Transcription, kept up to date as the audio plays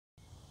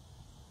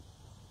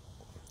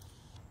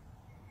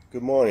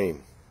Good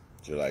morning,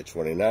 July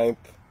 29th,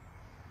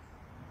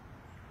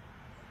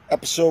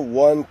 episode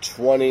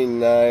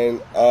 129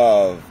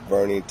 of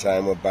Burning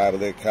Time with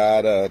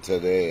Licata.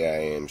 Today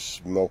I am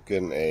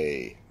smoking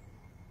a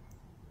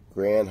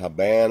Gran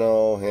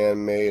Habano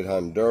handmade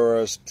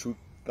Honduras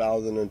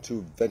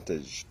 2002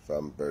 vintage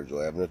from Virgil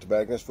Avenue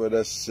Tobacconists for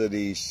the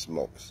City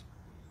Smokes.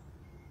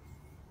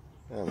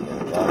 I'm going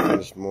to coffee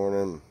this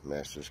morning,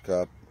 Master's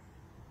Cup.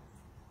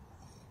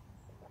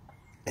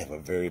 I have a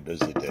very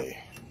busy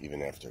day,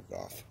 even after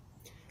golf.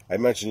 I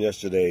mentioned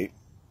yesterday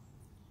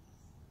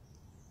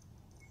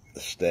the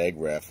stag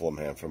raffle I'm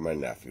having for my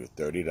nephew,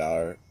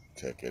 $30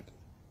 ticket.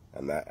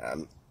 I'm not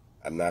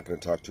going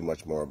to talk too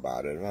much more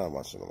about it. Well,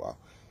 once in a while.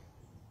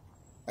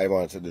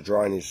 The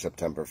drawing is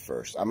September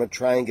 1st. I'm going to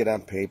try and get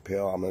on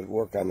PayPal. I'm going to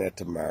work on that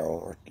tomorrow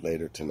or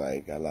later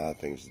tonight. Got a lot of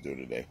things to do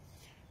today.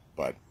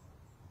 But,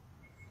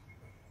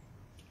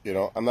 you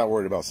know, I'm not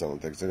worried about selling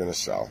things. They're going to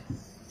sell.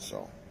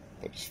 So,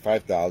 but it's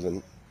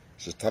 $5,000.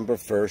 September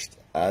 1st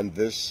on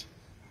this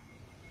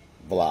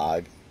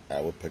vlog,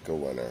 I will pick a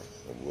winner.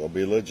 It will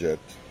be legit.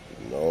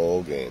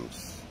 No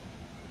games.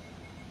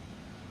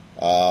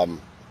 And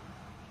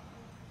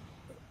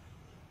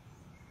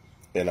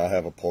I'll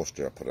have a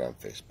poster. I'll put it on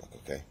Facebook,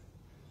 okay?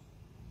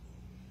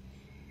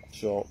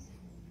 So,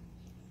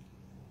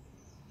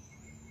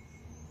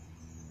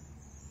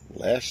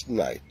 last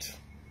night,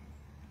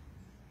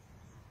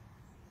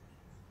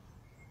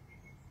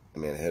 I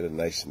had a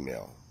nice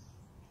meal.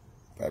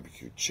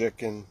 Barbecue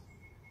chicken,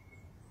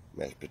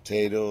 mashed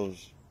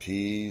potatoes,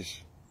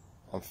 peas.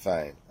 I'm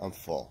fine. I'm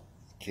full.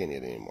 Can't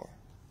eat anymore.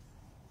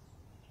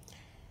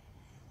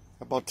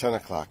 About 10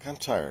 o'clock, I'm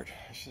tired.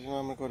 I said,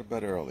 I'm going to go to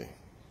bed early.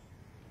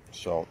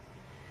 So,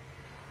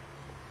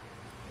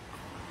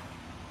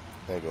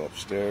 I go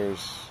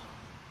upstairs.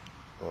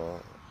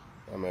 On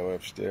my way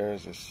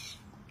upstairs,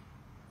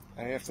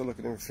 I have to look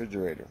at the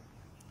refrigerator.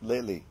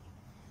 Lately,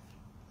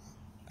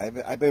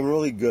 I've been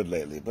really good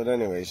lately. But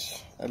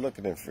anyways, I look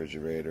at the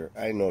refrigerator.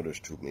 I know there's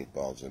 2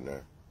 meatballs in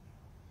there.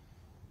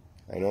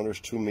 I know there's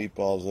 2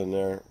 meatballs in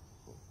there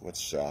with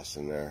sauce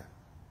in there.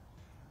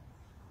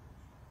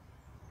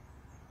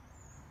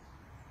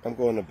 I'm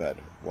going to bed.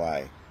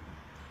 Why?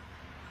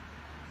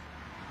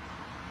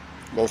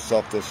 No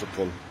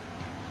self-discipline.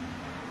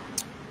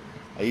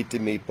 I eat the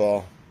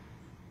meatball.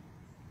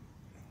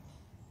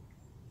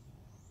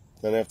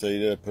 Then after I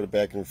eat it, I put it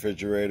back in the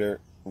refrigerator,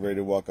 ready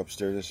to walk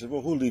upstairs. I said,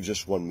 well, who leaves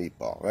just 1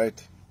 meatball,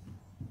 right?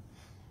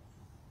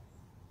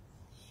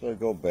 So I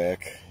go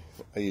back.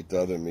 I eat the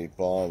other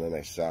meatball, and then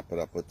I sop it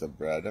up with the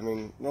bread.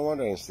 No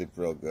wonder I don't sleep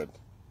real good.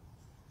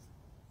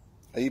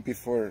 I eat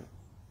before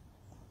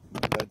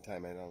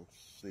bedtime. I don't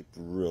sleep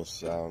real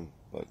sound,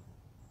 but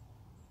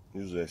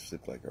usually I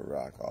sleep like a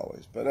rock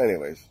always. But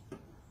anyways,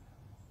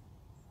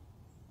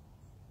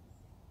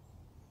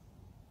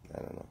 I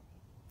don't know.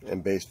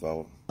 And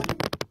baseball,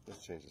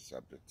 let's change the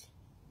subject.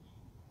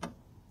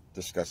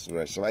 Discuss the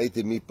rest. So I eat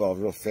the meatball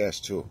real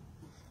fast, too.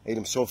 I eat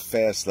them so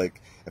fast,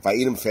 like, if I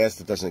eat them fast,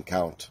 it doesn't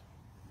count.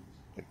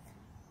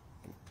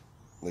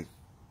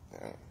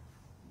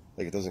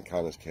 Like it doesn't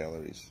count as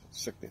calories.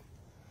 It's sickening.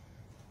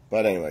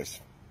 But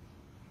anyways,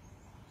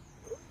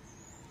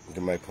 look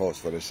at my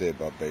post, what I say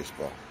about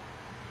baseball.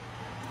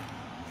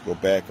 Go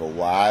back a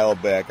while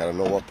back. I don't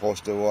know what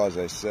post it was.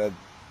 I said,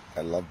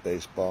 I love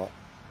baseball.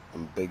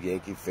 I'm a big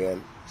Yankee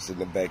fan. Sit in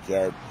the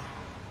backyard.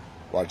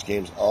 Watch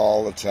games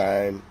all the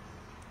time.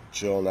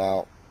 Chilling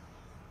out.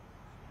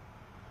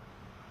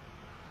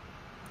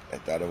 I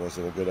thought it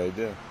wasn't a good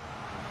idea.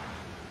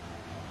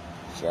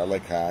 So I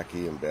like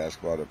hockey and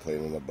basketball. They're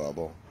playing in the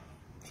bubble.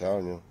 I'm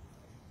telling you.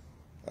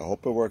 I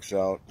hope it works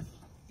out.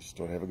 Just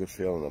don't have a good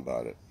feeling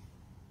about it.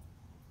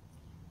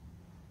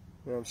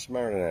 I'm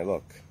smarter than I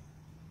look.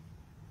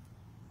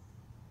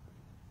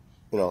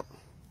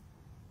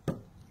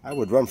 I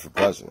would run for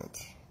president.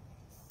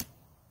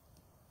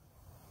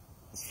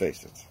 Let's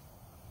face it.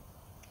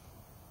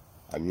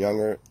 I'm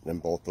younger than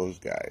both those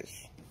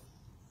guys.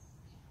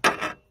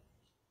 I'm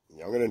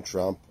younger than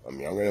Trump. I'm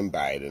younger than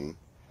Biden.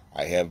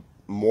 I have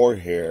more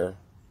hair.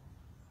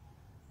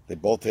 They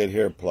both had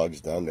hair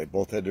plugs done. They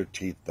both had their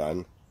teeth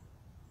done.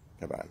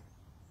 Come on.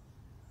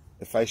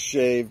 If I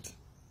shaved,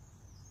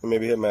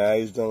 maybe had my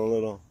eyes done a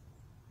little.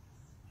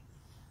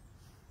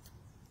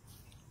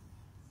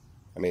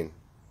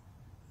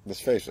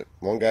 Let's face it.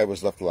 One guy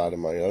was left a lot of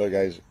money. The other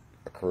guy's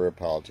a career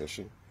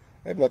politician.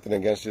 I have nothing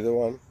against either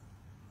one.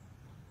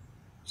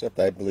 Except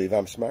I believe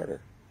I'm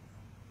smarter.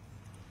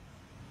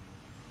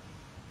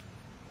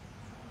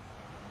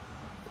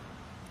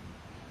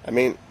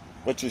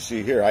 What you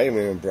see here, I haven't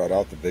even brought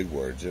out the big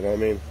words, you know what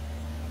I mean?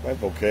 My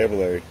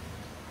vocabulary.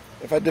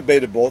 If I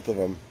debated both of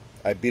them,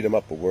 I'd beat them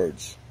up with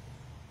words.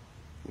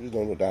 There's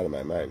no doubt in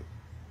my mind.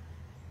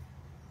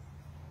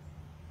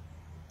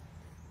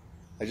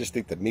 I just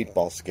think the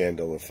meatball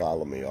scandal will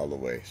follow me all the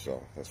way,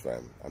 so that's why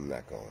I'm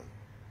not going.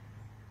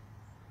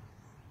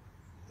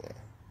 Yeah.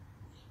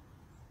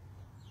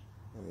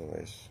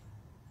 Anyways.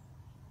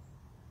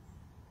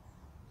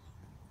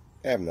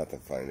 I have nothing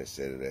funny to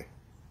say today.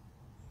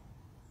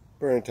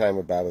 Burning time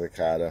with Bob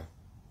Licata.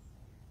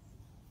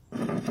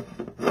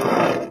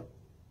 Have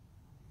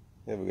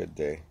a good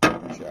day.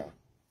 Ciao.